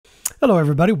Hello,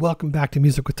 everybody. Welcome back to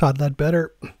Music with Todd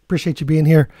Ledbetter. Appreciate you being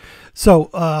here.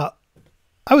 So, I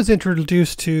was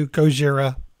introduced to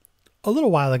Gojira a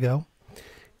little while ago,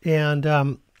 and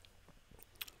I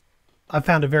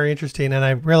found it very interesting, and I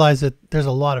realized that there's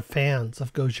a lot of fans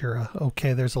of Gojira.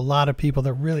 Okay, there's a lot of people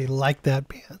that really like that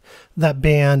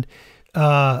band,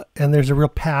 and there's a real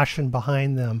passion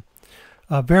behind them.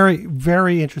 Very,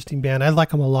 very interesting band. I like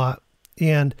them a lot.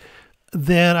 And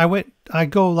then I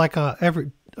go like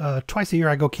twice a year.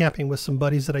 I go camping with some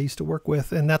buddies that I used to work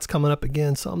with, and that's coming up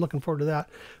again. So I'm looking forward to that.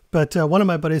 But one of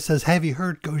my buddies says, "Have you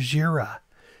heard Gojira?"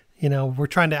 You know, we're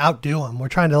trying to outdo them. We're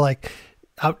trying to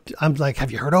I'm like,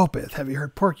 "Have you heard Opeth? Have you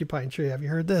heard Porcupine Tree? Have you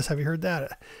heard this? Have you heard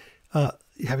that?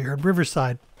 Have you heard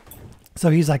Riverside?" So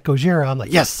he's like, "Gojira." I'm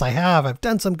like, "Yes, I have. I've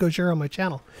done some Gojira on my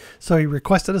channel." So he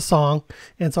requested a song,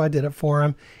 and so I did it for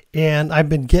him. And I've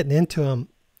been getting into him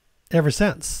ever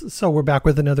since. So we're back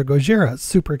with another Gojira. It's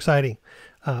super exciting.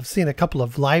 I've seen a couple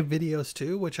of live videos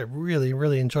too, which I really,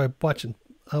 really enjoy watching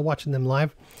them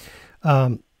live.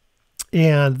 And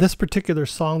this particular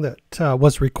song that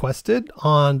was requested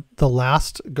on the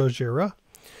last Gojira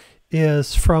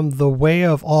is from the Way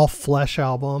of All Flesh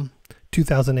album,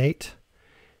 2008.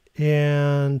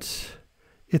 And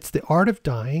it's The Art of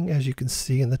Dying, as you can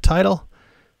see in the title.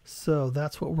 So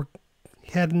that's what we're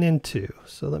heading into.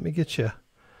 So let me get you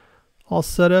all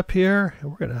set up here,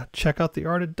 and we're going to check out The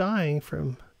Art of Dying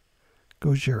from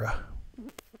Gojira.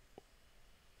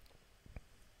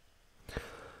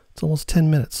 It's almost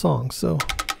 10-minute song, so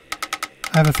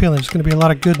I have a feeling there's going to be a lot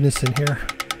of goodness in here.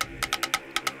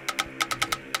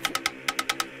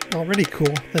 Already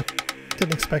cool.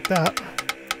 Didn't expect that.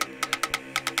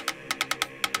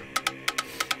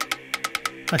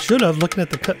 I should have, looking at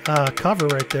the cover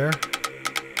right there.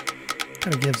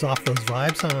 Kind of gives off those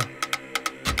vibes, huh?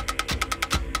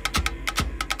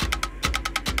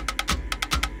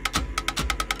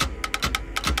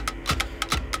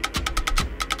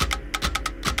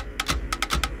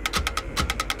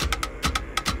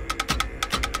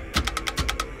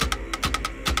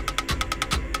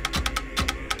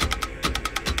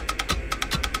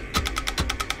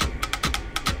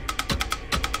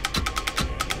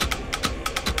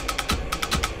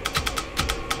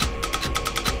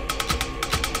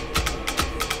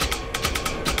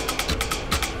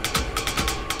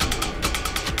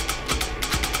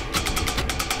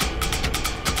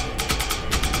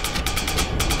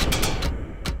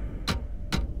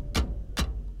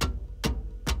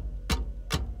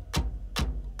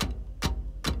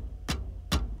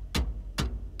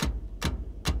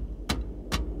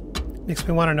 Makes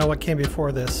me want to know what came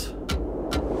before this.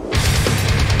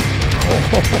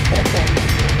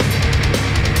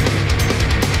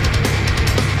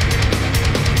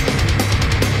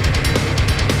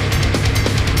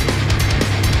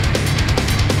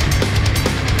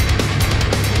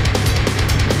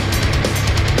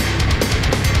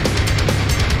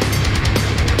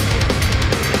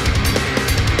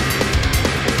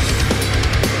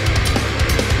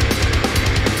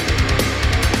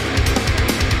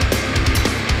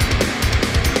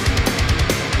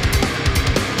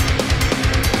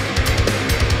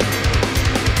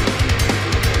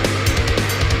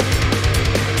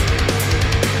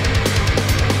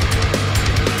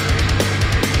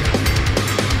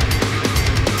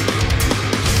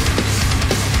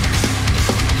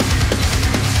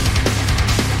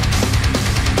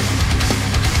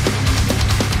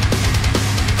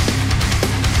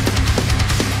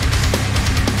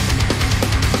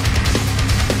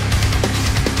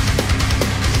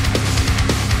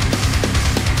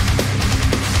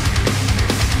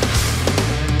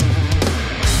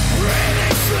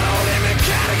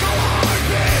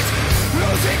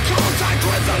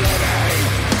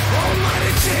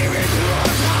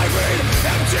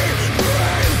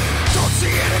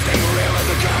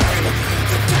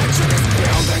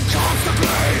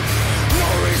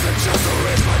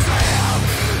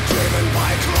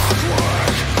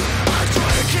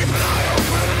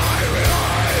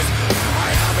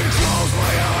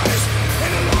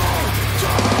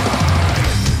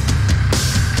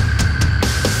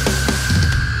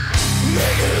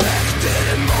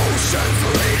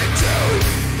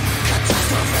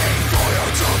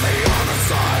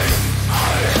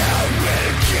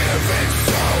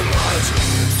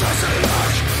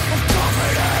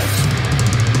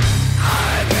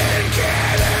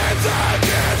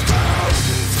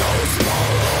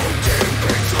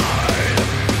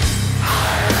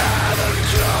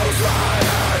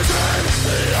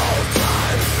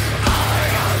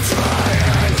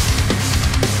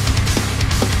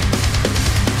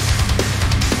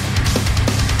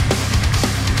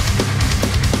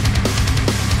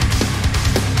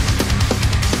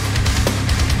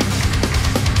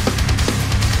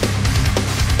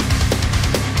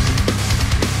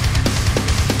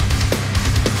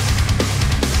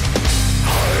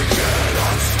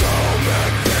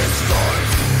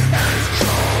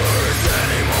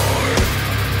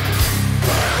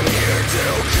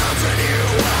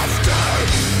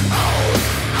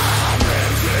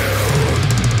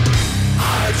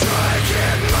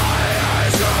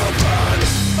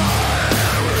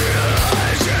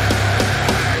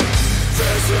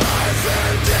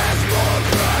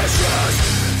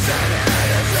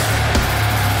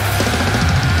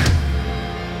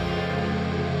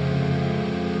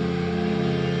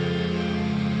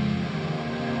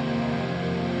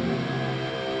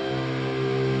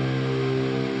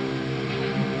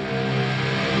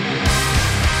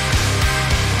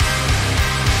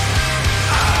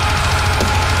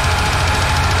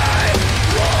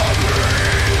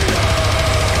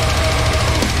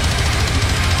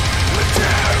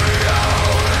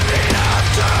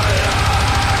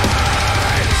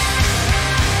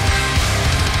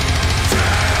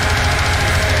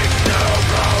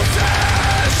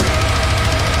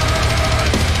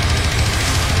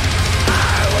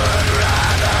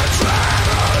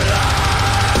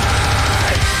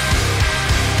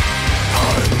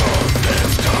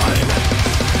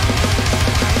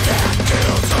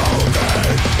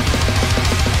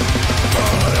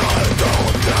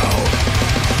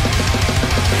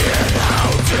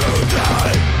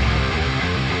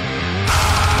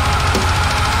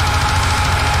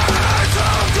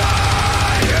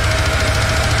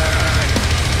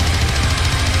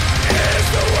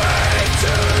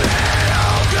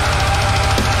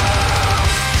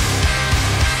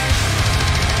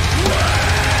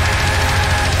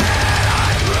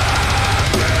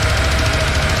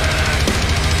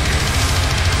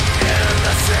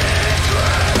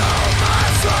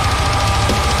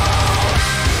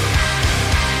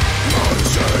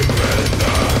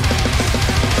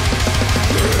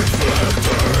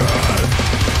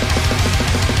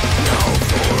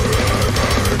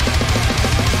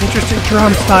 interesting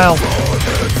drum style.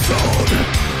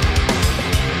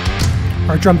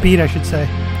 Or drum beat, I should say.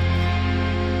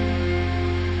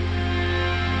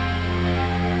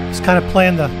 Just kind of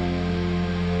playing the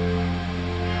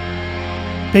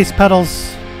bass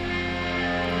pedals,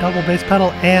 double bass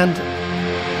pedal, and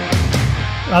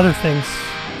other things.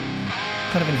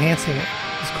 Kind of enhancing it.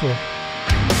 It's cool.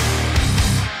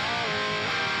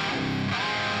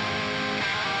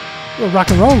 A little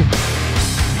rock and roll.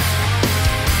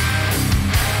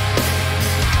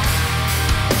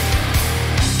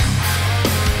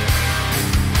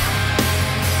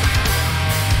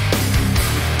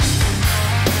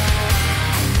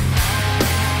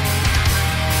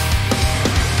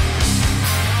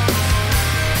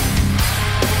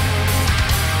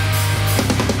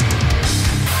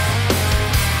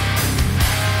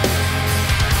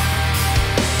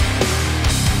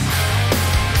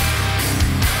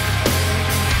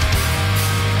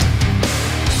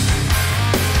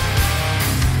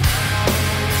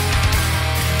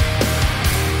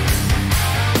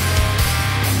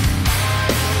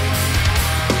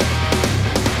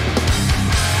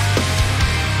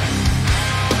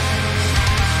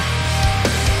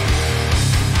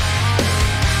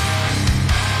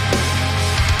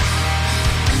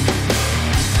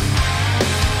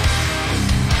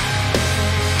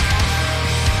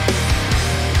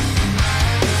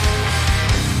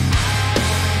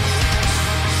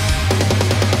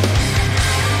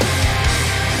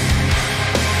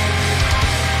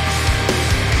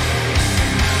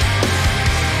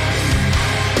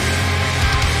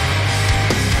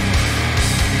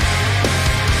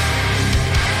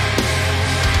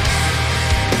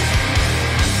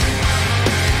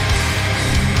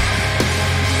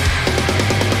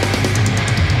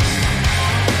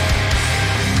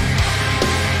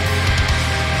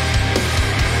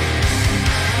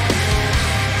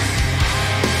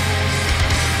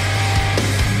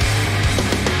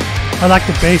 I like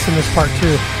the bass in this part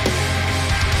too.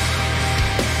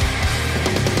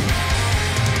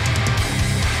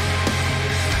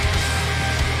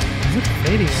 Is it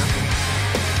fading out?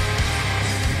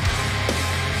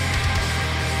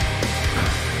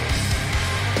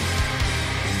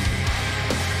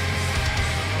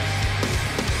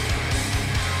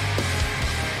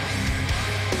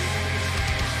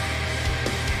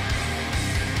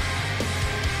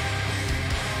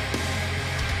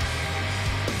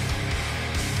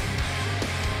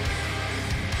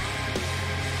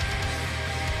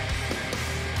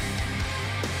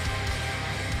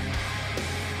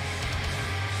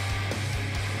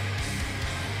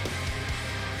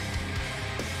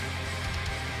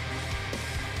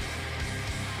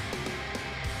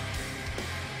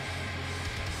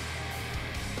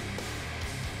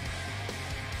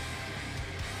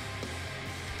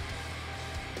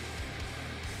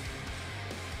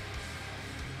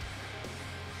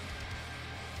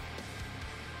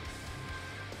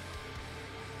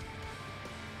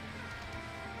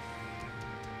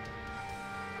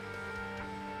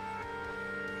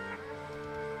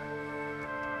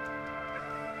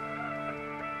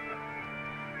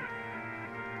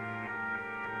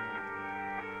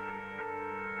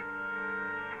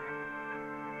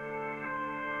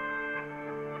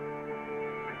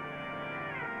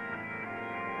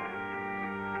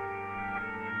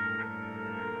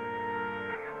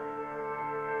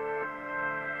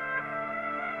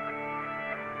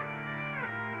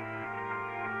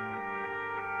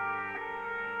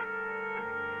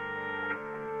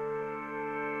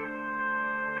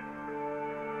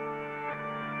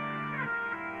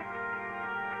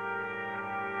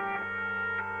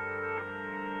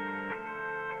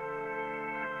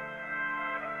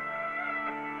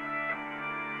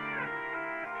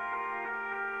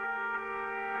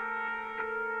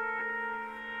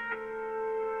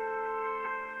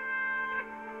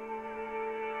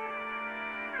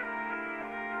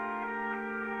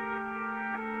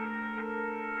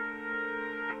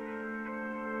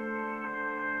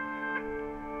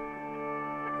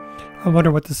 I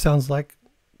wonder what this sounds like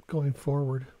going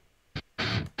forward.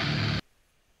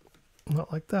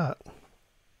 Not like that.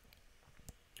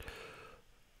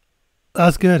 That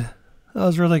was good. That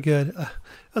was really good. That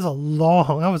was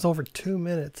that was over 2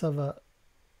 minutes of a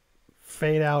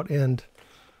fade out and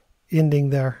ending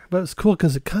there. But it's cool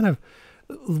because it kind of,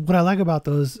 what I like about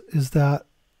those is that,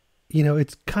 you know,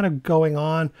 it's kind of going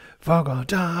on for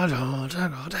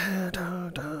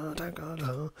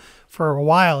a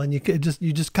while, and you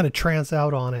just kind of trance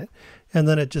out on it, and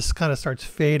then it just kind of starts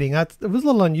fading. It was a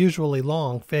little unusually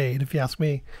long fade, if you ask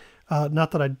me.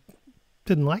 Not that I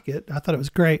didn't like it. I thought it was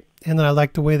great, and then I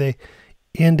liked the way they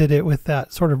ended it with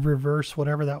that sort of reverse,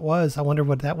 whatever that was. I wonder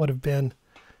what that would have been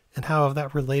and how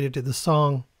that related to the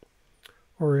song,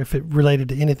 or if it related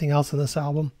to anything else in this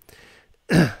album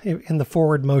in the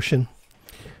forward motion.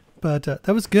 But that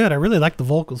was good. I really liked the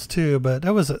vocals too, but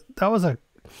that was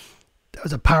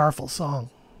a powerful song.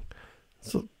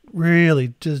 So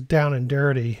really just down and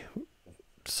dirty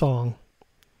song.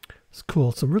 It's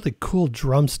cool. Some really cool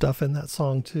drum stuff in that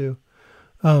song too.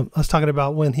 I was talking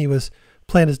about when he was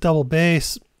playing his double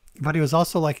bass, but he was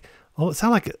also like, oh, it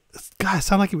sounded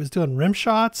like he was doing rim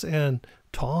shots and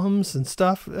toms and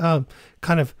stuff.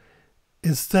 Kind of,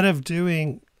 instead of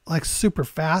doing like super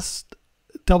fast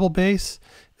double bass,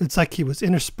 it's like he was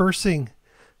interspersing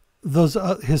those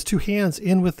his two hands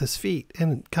in with his feet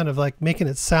and kind of like making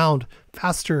it sound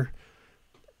faster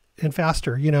and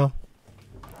faster, you know.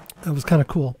 It was kind of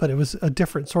cool, but it was a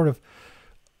different sort of,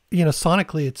 you know,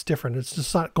 sonically it's different. It's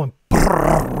just not going,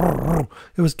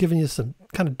 it was giving you some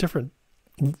kind of different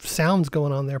sounds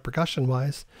going on there percussion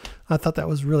wise. I thought that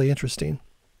was really interesting.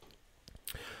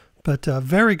 But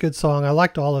very good song. I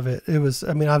liked all of it. It was,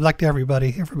 I mean, I liked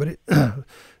everybody.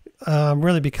 I'm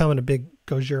really becoming a big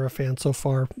Gojira fan so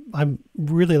far. I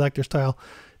really like their style.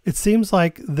 It seems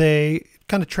like they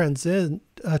kind of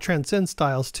transcend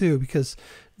styles too, because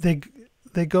they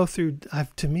go through,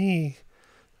 to me,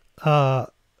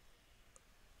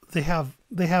 they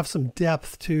have some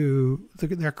depth to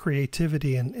their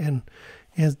creativity and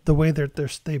the way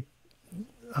they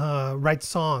write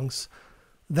songs.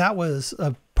 That was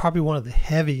probably one of the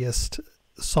heaviest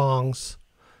songs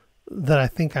that I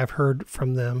think I've heard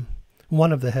from them.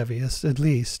 One of the heaviest, at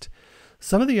least.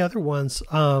 Some of the other ones,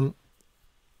 I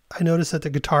noticed that the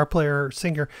guitar player,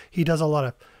 singer, he does a lot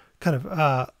of kind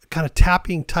of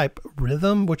tapping type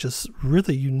rhythm, which is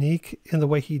really unique in the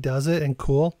way he does it and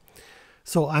cool.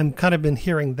 So I'm kind of been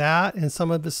hearing that in some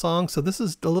of his songs. So this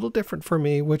is a little different for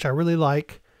me, which I really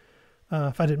like.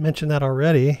 If I didn't mention that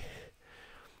already.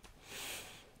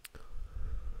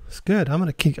 It's good. I'm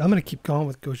gonna keep going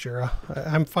with Gojira.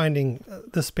 I'm finding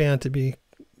this band to be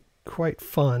quite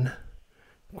fun,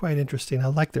 quite interesting. I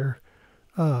like their,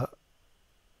 I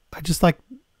just like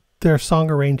their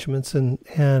song arrangements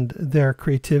and their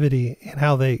creativity and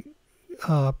how they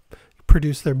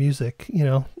produce their music. You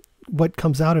know, what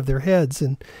comes out of their heads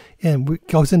and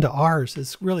goes into ours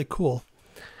is really cool.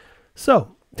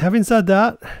 So, having said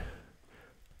that,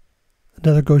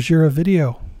 another Gojira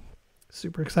video.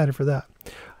 Super excited for that.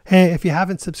 Hey, if you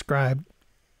haven't subscribed,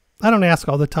 I don't ask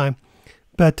all the time,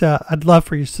 but I'd love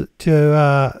for you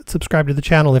to subscribe to the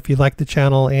channel if you like the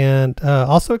channel, and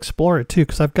also explore it too,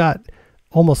 because I've got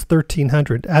almost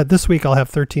 1,300. This week I'll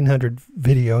have 1,300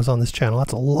 videos on this channel.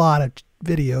 That's a lot of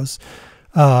videos,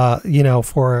 you know,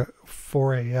 for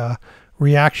a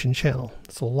reaction channel.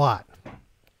 It's a lot,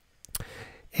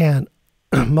 and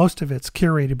most of it's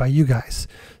curated by you guys.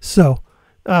 So,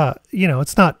 you know,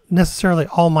 it's not necessarily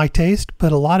all my taste,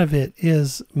 but a lot of it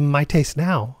is my taste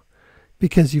now,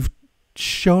 because you've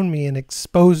shown me and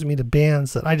exposed me to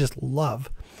bands that I just love.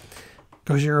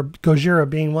 Gojira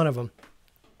being one of them,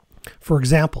 for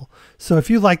example. So if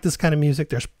you like this kind of music,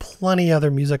 there's plenty other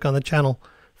music on the channel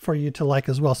for you to like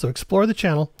as well. So explore the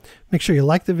channel, make sure you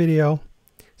like the video,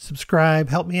 subscribe,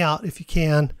 help me out if you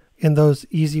can in those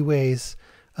easy ways,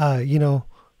 you know,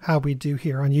 how we do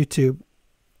here on YouTube.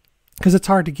 Because it's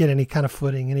hard to get any kind of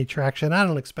footing, any traction. I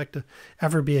don't expect to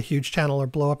ever be a huge channel or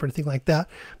blow up or anything like that,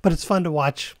 but it's fun to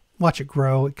watch it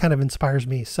grow. It kind of inspires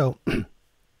me. So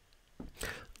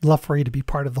love for you to be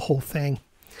part of the whole thing.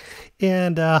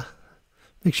 And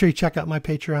make sure you check out my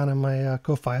Patreon and my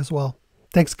Ko-Fi as well.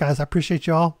 Thanks, guys. I appreciate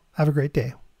you all. Have a great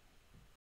day.